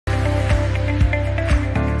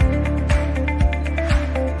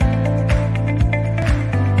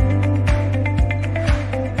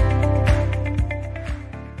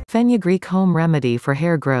Fenugreek home remedy for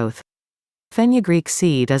hair growth. Fenugreek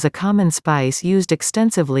seed is a common spice used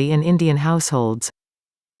extensively in Indian households.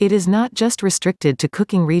 It is not just restricted to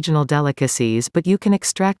cooking regional delicacies, but you can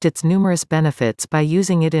extract its numerous benefits by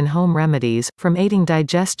using it in home remedies, from aiding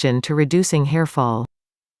digestion to reducing hair fall.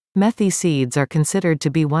 Methi seeds are considered to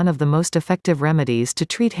be one of the most effective remedies to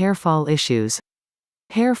treat hair fall issues.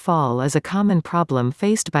 Hair fall is a common problem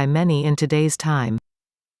faced by many in today's time.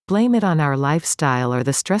 Blame it on our lifestyle or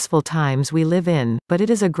the stressful times we live in, but it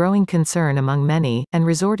is a growing concern among many, and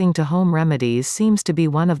resorting to home remedies seems to be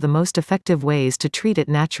one of the most effective ways to treat it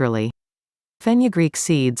naturally. Fenugreek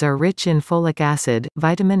seeds are rich in folic acid,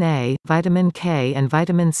 vitamin A, vitamin K and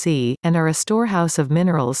vitamin C, and are a storehouse of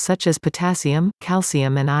minerals such as potassium,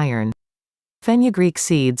 calcium and iron. Fenugreek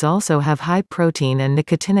seeds also have high protein and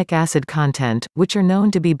nicotinic acid content, which are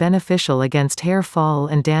known to be beneficial against hair fall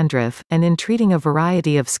and dandruff, and in treating a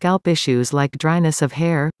variety of scalp issues like dryness of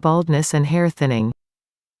hair, baldness and hair thinning.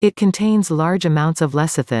 It contains large amounts of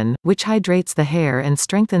lecithin, which hydrates the hair and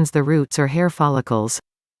strengthens the roots or hair follicles.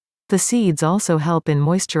 The seeds also help in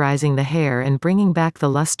moisturizing the hair and bringing back the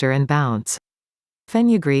luster and bounce.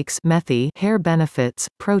 Fenugreek's methi hair benefits,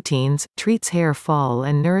 proteins, treats hair fall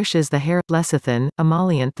and nourishes the hair. Lecithin,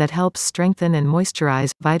 emollient that helps strengthen and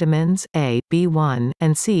moisturize. Vitamins A, B1,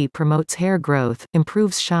 and C promotes hair growth,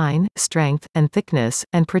 improves shine, strength, and thickness,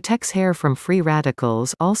 and protects hair from free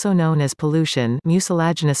radicals, also known as pollution.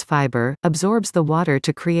 Mucilaginous fiber, absorbs the water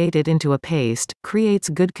to create it into a paste, creates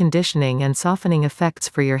good conditioning and softening effects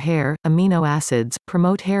for your hair. Amino acids,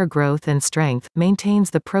 promote hair growth and strength,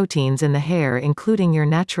 maintains the proteins in the hair including your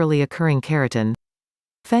naturally occurring keratin.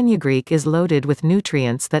 Fenugreek is loaded with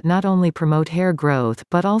nutrients that not only promote hair growth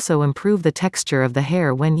but also improve the texture of the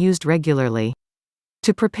hair when used regularly.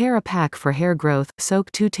 To prepare a pack for hair growth,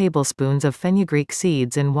 soak 2 tablespoons of fenugreek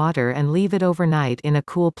seeds in water and leave it overnight in a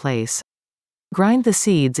cool place. Grind the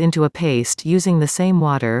seeds into a paste using the same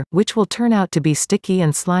water, which will turn out to be sticky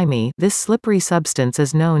and slimy. This slippery substance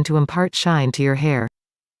is known to impart shine to your hair.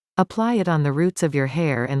 Apply it on the roots of your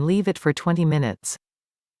hair and leave it for 20 minutes.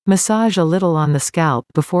 Massage a little on the scalp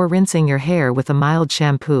before rinsing your hair with a mild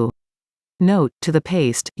shampoo. Note, to the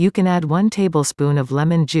paste, you can add 1 tablespoon of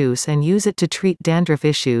lemon juice and use it to treat dandruff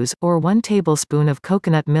issues, or 1 tablespoon of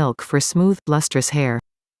coconut milk for smooth, lustrous hair.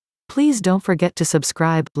 Please don't forget to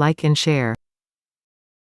subscribe, like and share.